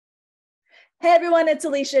Hey everyone, it's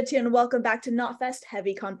Alicia Atout and welcome back to Knotfest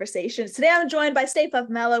Heavy Conversations. Today I'm joined by Staypuft,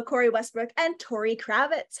 Mallow, Cori, Westbrook, and Tori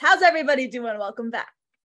Kravitz. How's everybody doing? Welcome back.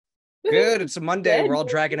 Good. It's a Monday. Good. We're all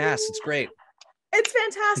dragging ass. It's great. It's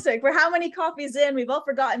fantastic. We're how many coffees in? We've all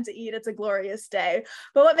forgotten to eat. It's a glorious day.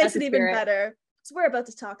 But what makes it even better? So we're about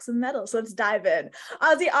to talk some metal, so let's dive in.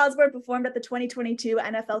 Ozzy Osbourne performed at the 2022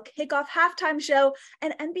 NFL kickoff halftime show,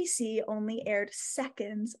 and NBC only aired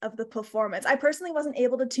seconds of the performance. I personally wasn't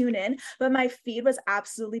able to tune in, but my feed was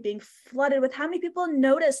absolutely being flooded with how many people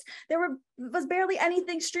noticed there was barely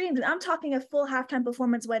anything streamed. And I'm talking a full halftime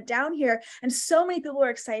performance went down here, and so many people were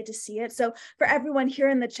excited to see it. So for everyone here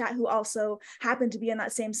in the chat who also happened to be in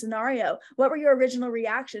that same scenario, what were your original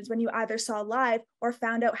reactions when you either saw live or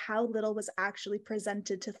found out how little was actually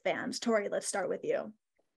presented to fans? Tori, let's start with you.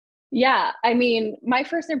 Yeah, I mean, my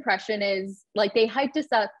first impression is like they hyped us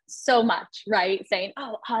up so much, right? Saying,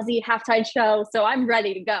 oh, Ozzy halftime show. So I'm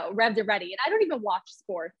ready to go. Revs are ready. And I don't even watch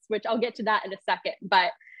sports, which I'll get to that in a second.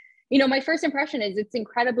 But, you know, my first impression is it's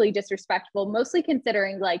incredibly disrespectful, mostly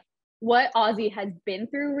considering like what Ozzy has been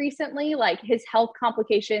through recently, like his health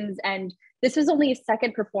complications. And this was only his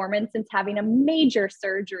second performance since having a major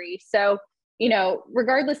surgery. So, you know,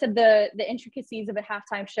 regardless of the intricacies of a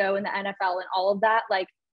halftime show in the NFL and all of that, like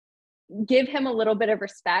give him a little bit of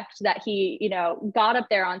respect that he, you know, got up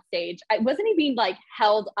there on stage. Wasn't he being like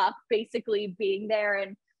held up basically being there?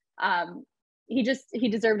 And he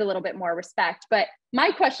deserved a little bit more respect. But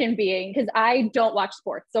my question being, because I don't watch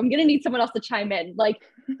sports, so I'm going to need someone else to chime in. Like,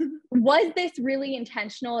 was this really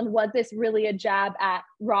intentional? And was this really a jab at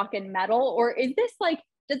rock and metal? Or is this like,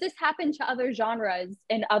 does this happen to other genres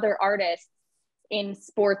and other artists in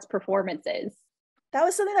sports performances? That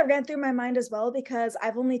was something that ran through my mind as well, because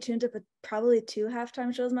I've only tuned up probably 2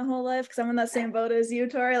 halftime shows my whole life, because I'm in that same boat as you,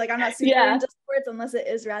 Tori. Like, I'm not super into sports unless it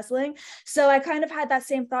is wrestling. So I kind of had that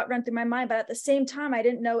same thought run through my mind, but at the same time, I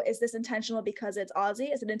didn't know, is this intentional because it's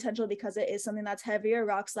Ozzy? Is it intentional because it is something that's heavier,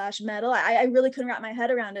 rock/metal? I really couldn't wrap my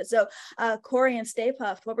head around it. So Cori and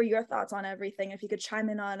Staypuft, what were your thoughts on everything? If you could chime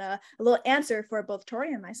in on a little answer for both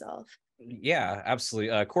Tori and myself. Yeah,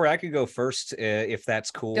 absolutely. Cori, I could go first if that's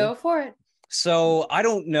cool. Go for it. So I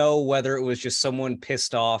don't know whether it was just someone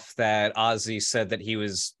pissed off that Ozzy said that he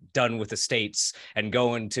was done with the States and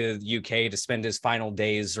going to the UK to spend his final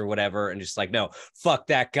days or whatever, and just like, no, fuck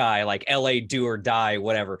that guy, like LA do or die,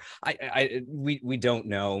 whatever. We don't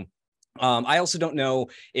know. I also don't know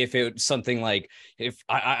if it's something like, if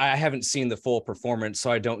I haven't seen the full performance,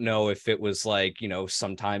 so I don't know if it was like, you know,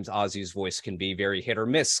 sometimes Ozzy's voice can be very hit or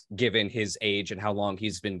miss given his age and how long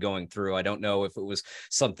he's been going through. I don't know if it was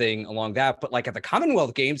something along that, but like at the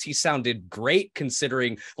Commonwealth Games, he sounded great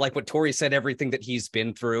considering, like what Tori said, everything that he's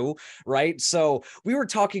been through, right? So we were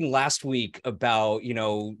talking last week about, you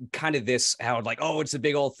know, kind of this, how like, oh, it's a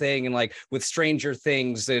big old thing, and like with Stranger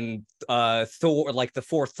Things and Thor, like the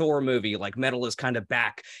fourth Thor movie, like metal is kind of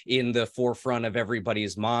back in the forefront of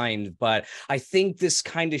everybody's mind. But I think this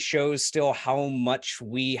kind of shows still how much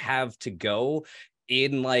we have to go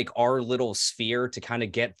in like our little sphere to kind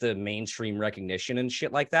of get the mainstream recognition and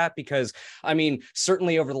shit like that. Because I mean,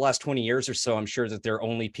 certainly over the last 20 years or so, I'm sure that there are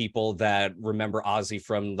only people that remember Ozzy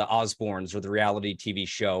from the Osbournes or the reality TV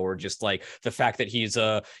show, or just like the fact that he's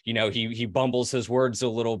you know, he bumbles his words a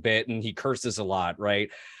little bit and he curses a lot, right?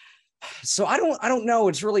 So I don't know.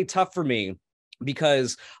 It's really tough for me,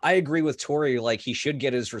 because I agree with Tori, like he should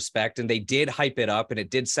get his respect, and they did hype it up, and it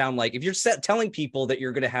did sound like if you're telling people that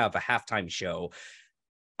you're going to have a halftime show,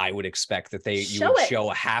 I would expect that you would show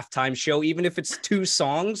a halftime show, even if it's 2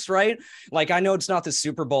 songs, right? Like, I know it's not the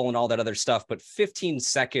Super Bowl and all that other stuff, but 15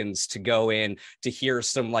 seconds to go in to hear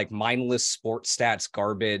some like mindless sports stats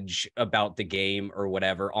garbage about the game or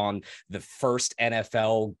whatever on the first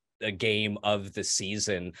NFL game of the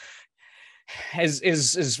season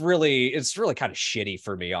is really, it's really kind of shitty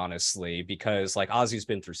for me, honestly, because like Ozzy's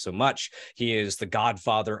been through so much. He is the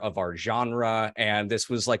godfather of our genre, and this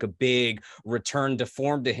was like a big return to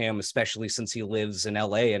form to him, especially since he lives in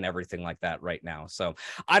LA and everything like that right now. So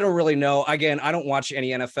I don't really know. Again, I don't watch any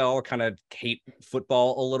NFL, kind of hate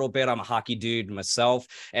football a little bit. I'm a hockey dude myself,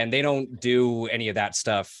 and they don't do any of that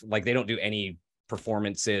stuff. Like, they don't do any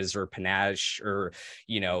performances or panache or,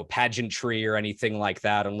 you know, pageantry or anything like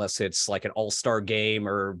that, unless it's like an all-star game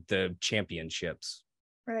or the championships.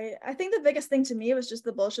 Right. I think the biggest thing to me was just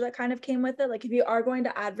the bullshit that kind of came with it. Like, if you are going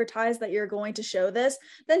to advertise that you're going to show this,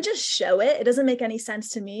 then just show it. It doesn't make any sense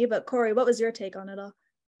to me. But Cori, what was your take on it all?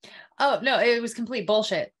 Oh, no, it was complete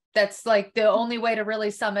bullshit. That's like the only way to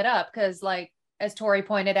really sum it up. Because like, as Tori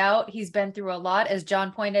pointed out, he's been through a lot. As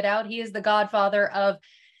John pointed out, he is the godfather of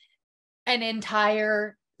an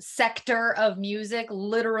entire sector of music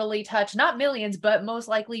literally touched not millions, but most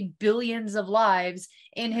likely billions of lives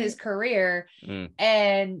in his career.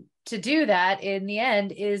 And to do that in the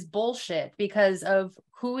end is bullshit because of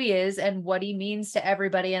who he is and what he means to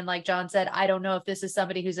everybody. And like John said, I don't know if this is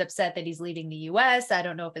somebody who's upset that he's leaving the US. I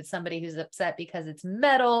don't know if it's somebody who's upset because it's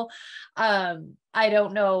metal. I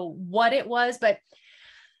don't know what it was, but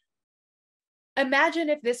imagine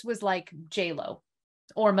if this was like J-Lo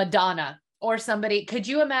or Madonna or somebody. Could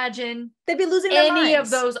you imagine they'd be losing their any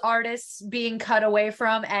minds. of those artists being cut away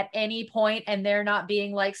from at any point and there not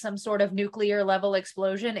being like some sort of nuclear level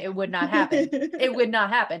explosion? It would not happen. It would not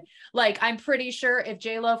happen. Like, I'm pretty sure if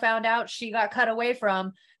J-Lo found out she got cut away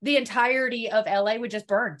from, the entirety of LA would just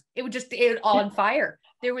burn. It would on fire.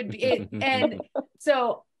 There would be it. And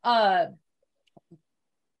so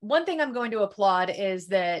one thing I'm going to applaud is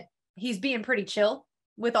that he's being pretty chill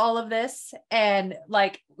with all of this, and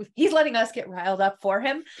like he's letting us get riled up for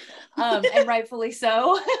him, and rightfully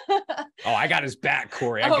so. Oh, I got his back,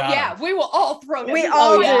 Cori. We will all throw him. We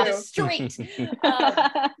all do. Down the street.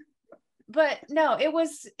 But no,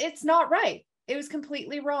 it's not right. It was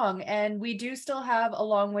completely wrong, and we do still have a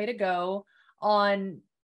long way to go on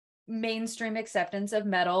mainstream acceptance of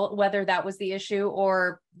metal, whether that was the issue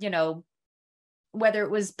or, you know, whether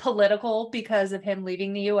it was political because of him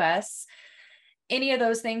leaving the US. Any of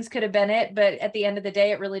those things could have been it, but at the end of the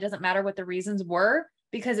day, it really doesn't matter what the reasons were,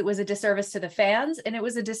 because it was a disservice to the fans and it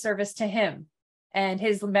was a disservice to him and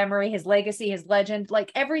his memory, his legacy, his legend,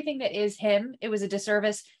 like everything that is him. It was a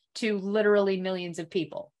disservice to literally millions of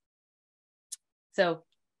people. So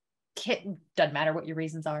doesn't matter what your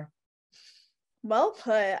reasons are. Well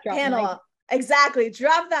put. Panel. Exactly.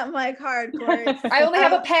 Drop that mic hard, Cori. I only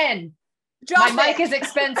have a pen. My mic is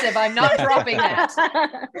expensive. I'm not dropping that.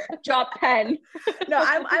 Drop pen. No,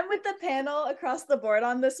 I'm with the panel across the board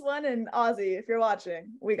on this one. And Ozzy, if you're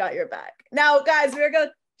watching, we got your back. Now, guys, we're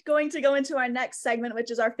going to go into our next segment, which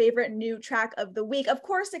is our favorite new track of the week. Of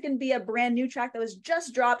course, it can be a brand new track that was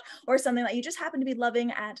just dropped or something that you just happen to be loving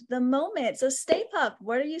at the moment. So Staypuft,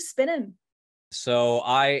 what are you spinning? So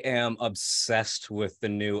I am obsessed with the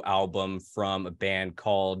new album from a band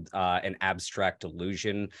called An Abstract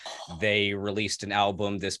Illusion. They released an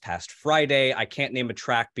album this past Friday. I can't name a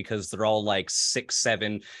track because they're all like 6,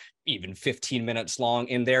 7, even 15 minutes long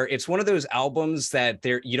in there. It's one of those albums that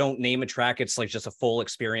you don't name a track. It's like just a full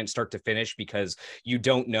experience start to finish because you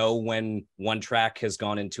don't know when one track has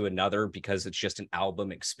gone into another because it's just an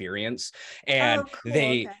album experience. And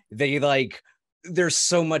they like, there's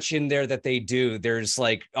so much in there that they do. There's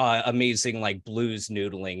like amazing like blues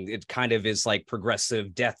noodling. It kind of is like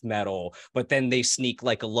progressive death metal, but then they sneak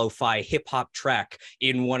like a lo-fi hip hop track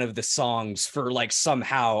in one of the songs for like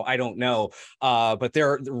somehow, I don't know. But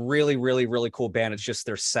they're really, really, really cool band. It's just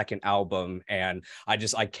their second album. And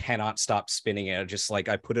I cannot stop spinning it.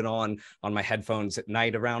 I put it on my headphones at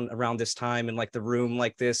night around this time in like the room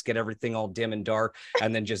like this, get everything all dim and dark,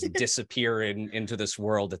 and then just disappear into this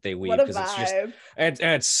world that they weave. Because it's just,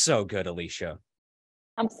 it's so good, Alicia.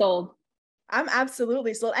 I'm sold. I'm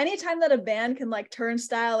absolutely sold. Anytime that a band can like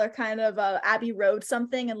turnstile or kind of Abbey Road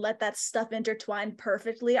something and let that stuff intertwine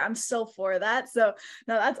perfectly, I'm so for that. So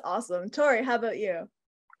no, that's awesome. Tori, how about you?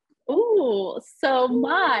 Ooh, so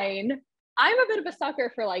mine, I'm a bit of a sucker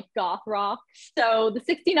for like goth rock. So the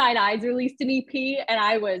 69 Eyes released an EP and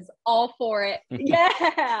I was all for it.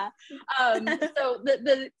 Yeah. So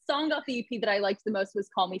the song off the EP that I liked the most was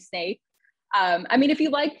Call Me Snake. I mean, if you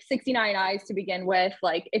like 69 Eyes to begin with,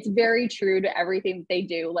 like it's very true to everything that they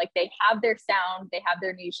do. Like they have their sound, they have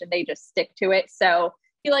their niche, and they just stick to it. So if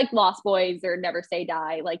you like Lost Boys or Never Say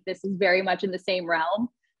Die, like this is very much in the same realm.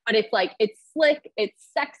 But it's like, it's slick, it's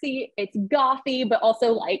sexy, it's gothy, but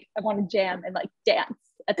also like I want to jam and like dance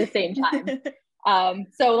at the same time.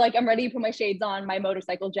 So like I'm ready to put my shades on, my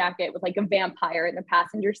motorcycle jacket with like a vampire in the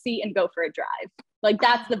passenger seat and go for a drive. Like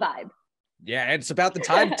that's the vibe. Yeah, it's about the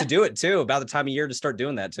time to do it too. About the time of year to start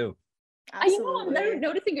doing that too. Absolutely. I'm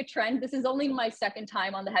noticing a trend. This is only my second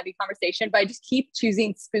time on the Heavy Conversation, but I just keep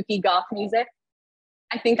choosing spooky goth music.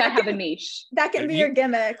 I think I have a niche. That can be your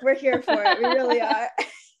gimmick. We're here for it. We really are.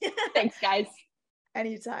 Thanks, guys.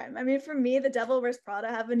 Anytime. I mean, for me, The Devil Wears Prada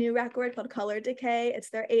have a new record called Color Decay. It's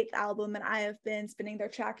their 8th album, and I have been spinning their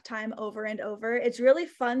track time over and over. It's really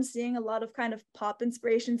fun seeing a lot of kind of pop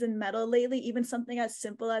inspirations in metal lately, even something as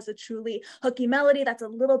simple as a truly hooky melody that's a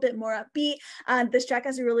little bit more upbeat. This track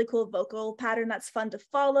has a really cool vocal pattern that's fun to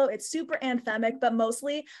follow. It's super anthemic, but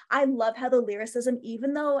mostly I love how the lyricism,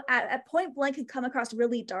 even though at point blank can come across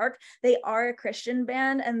really dark, they are a Christian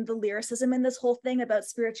band, and the lyricism in this whole thing about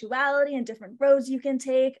spirituality and different roads you can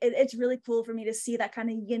take. It's really cool for me to see that kind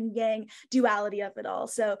of yin yang duality of it all.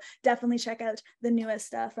 So definitely check out the newest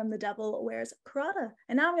stuff from The Devil Wears Prada.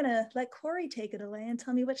 And now I'm gonna let Cori take it away and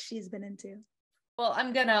tell me what she's been into. Well,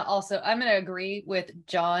 I'm gonna agree with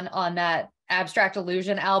John on that Abstract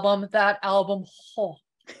Illusion album. That album,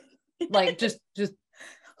 like just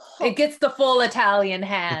it gets the full Italian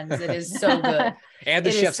hands. It is so good. And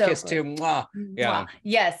the chef's kiss too. Mwah. Yeah. Mwah.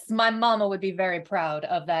 Yes, my mama would be very proud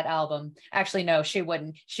of that album. Actually, no, she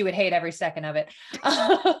wouldn't. She would hate every second of it.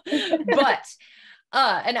 But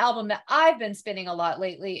an album that I've been spinning a lot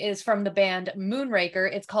lately is from the band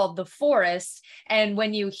Moonraker. It's called The Forest. And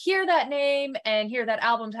when you hear that name and hear that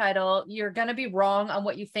album title, you're going to be wrong on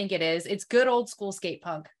what you think it is. It's good old school skate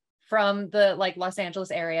punk from the Los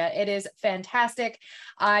Angeles area. It is fantastic.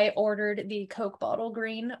 I ordered the Coke Bottle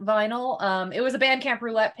Green vinyl. It was a Bandcamp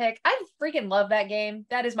roulette pick. I freaking love that game.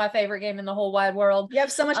 That is my favorite game in the whole wide world. You have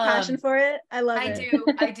so much passion for it. I love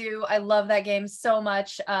it. I do. I love that game so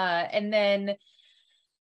much. And then,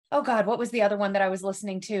 oh God, what was the other one that I was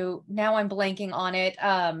listening to? Now I'm blanking on it.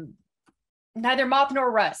 Neither Moth Nor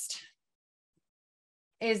Rust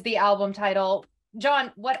is the album title.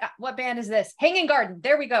 John, what band is this? Hanging Garden.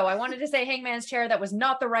 There we go. I wanted to say Hangman's Chair. That was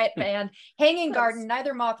not the right band. Hanging Garden,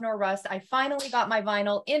 Neither Moth Nor Rust. I finally got my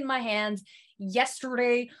vinyl in my hands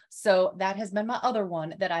yesterday. So that has been my other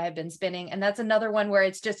one that I have been spinning. And that's another one where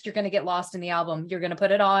it's just, you're going to get lost in the album. You're going to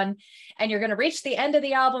put it on and you're going to reach the end of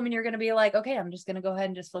the album and you're going to be like, okay, I'm just going to go ahead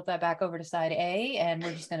and just flip that back over to side A. And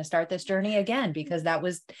we're just going to start this journey again, because that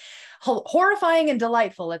was horrifying and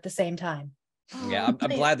delightful at the same time. Yeah,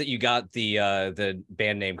 I'm glad that you got the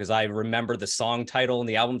band name, because I remember the song title and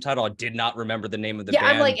the album title. I did not remember the name of the band.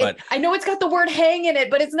 I'm like, but I know it's got the word hang in it,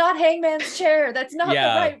 but it's not Hangman's Chair. That's not the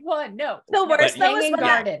right one. No. The worst though is Hanging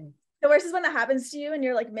Garden. The worst is when that happens to you and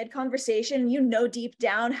you're like mid-conversation, you know deep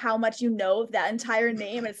down how much you know of that entire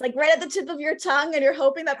name. And it's like right at the tip of your tongue, and you're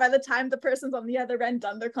hoping that by the time the person's on the other end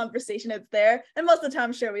done their conversation, it's there. And most of the time,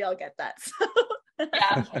 I'm sure we all get that. So.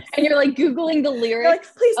 Yeah. And you're like Googling the lyrics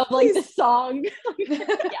of the song. Yeah.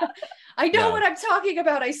 I know what I'm talking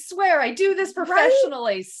about. I swear I do this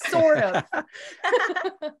professionally, sort of.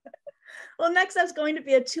 Well, next up's going to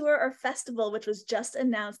be a tour or festival, which was just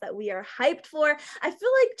announced that we are hyped for. I feel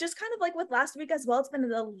like just kind of like with last week as well, it's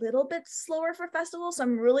been a little bit slower for festivals. So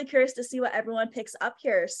I'm really curious to see what everyone picks up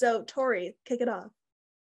here. So Tori, kick it off.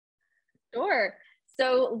 Sure.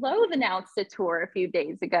 So Loathe announced a tour a few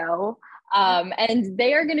days ago. And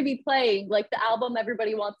they are going to be playing like the album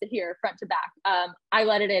everybody wants to hear front to back. I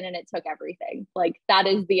Let It In and It Took Everything. Like that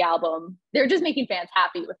is the album. They're just making fans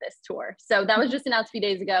happy with this tour. So that was just announced a few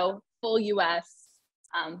days ago, full US.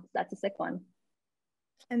 That's a sick one.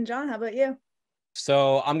 And John, how about you?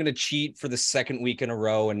 So I'm going to cheat for the second week in a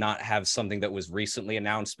row and not have something that was recently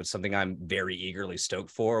announced, but something I'm very eagerly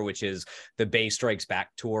stoked for, which is the Bay Strikes Back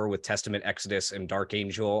tour with Testament, Exodus, and Dark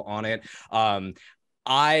Angel on it.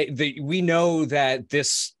 We know that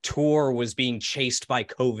this tour was being chased by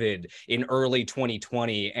COVID in early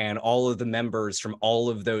 2020, and all of the members from all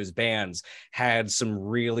of those bands had some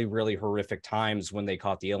really, really horrific times when they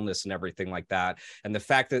caught the illness and everything like that. And the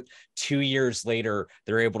fact that 2 years later,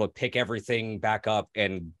 they're able to pick everything back up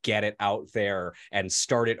and get it out there and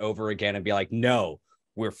start it over again and be like, no,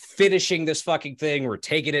 we're finishing this fucking thing. We're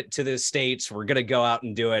taking it to the States. We're going to go out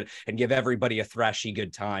and do it and give everybody a thrashy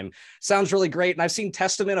good time. Sounds really great. And I've seen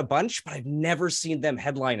Testament a bunch, but I've never seen them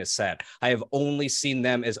headline a set. I have only seen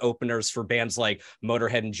them as openers for bands like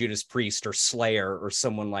Motorhead and Judas Priest or Slayer or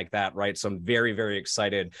someone like that, right? So I'm very, very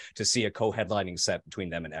excited to see a co-headlining set between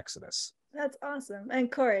them and Exodus. That's awesome.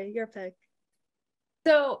 And Cori, your pick.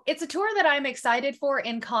 So it's a tour that I'm excited for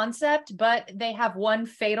in concept, but they have one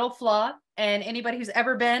fatal flaw. And anybody who's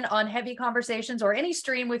ever been on Heavy Conversations or any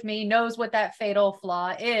stream with me knows what that fatal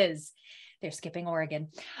flaw is. They're skipping Oregon.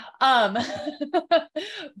 But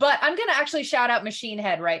I'm going to actually shout out Machine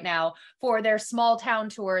Head right now for their small town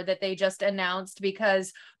tour that they just announced,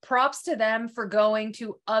 because props to them for going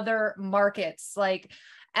to other markets. Like,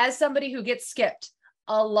 as somebody who gets skipped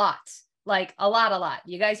a lot, like a lot.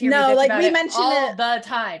 You guys hear me bitch about it all the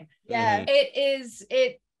time. Yeah.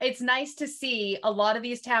 It's nice to see a lot of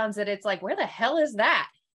these towns that it's like, where the hell is that?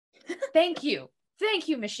 Thank you,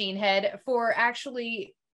 Machine Head, for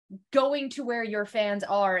actually going to where your fans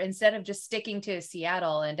are instead of just sticking to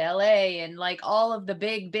Seattle and LA and like all of the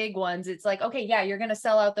big ones. It's like, okay, yeah, you're going to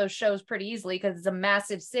sell out those shows pretty easily because it's a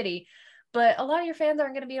massive city, but a lot of your fans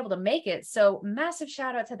aren't going to be able to make it. So massive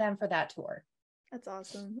shout out to them for that tour. That's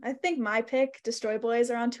awesome. I think my pick, Destroy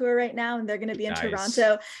Boys, are on tour right now, and they're going to be in Nice.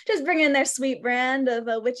 Toronto, just bringing their sweet brand of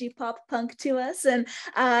witchy pop punk to us. And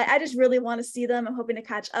I just really want to see them. I'm hoping to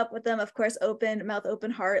catch up with them. Of course, Open Mouth,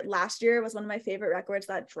 Open Heart last year was one of my favorite records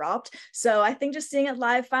that dropped. So I think just seeing it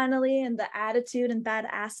live finally, and the attitude and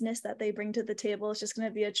badassness that they bring to the table is just going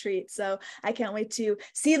to be a treat. So I can't wait to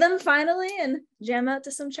see them finally and jam out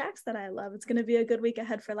to some tracks that I love. It's going to be a good week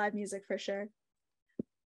ahead for live music for sure.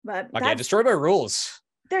 But okay, Destroy My Rules.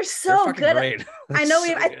 They're so good. Great. I know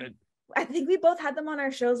I think we both had them on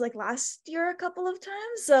our shows like last year a couple of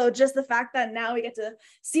times. So just the fact that now we get to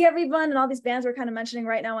see everyone and all these bands we're kind of mentioning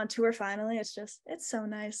right now on tour finally, it's so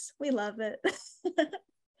nice. We love it.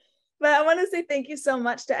 But I want to say thank you so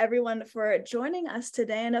much to everyone for joining us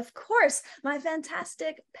today. And of course, my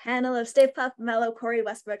fantastic panel of Staypuft, Mallow, Cori,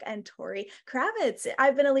 Westbrook, and Tori Kravitz.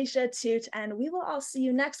 I've been Alicia Atout, and we will all see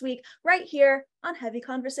you next week right here on Heavy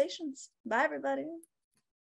Conversations. Bye, everybody.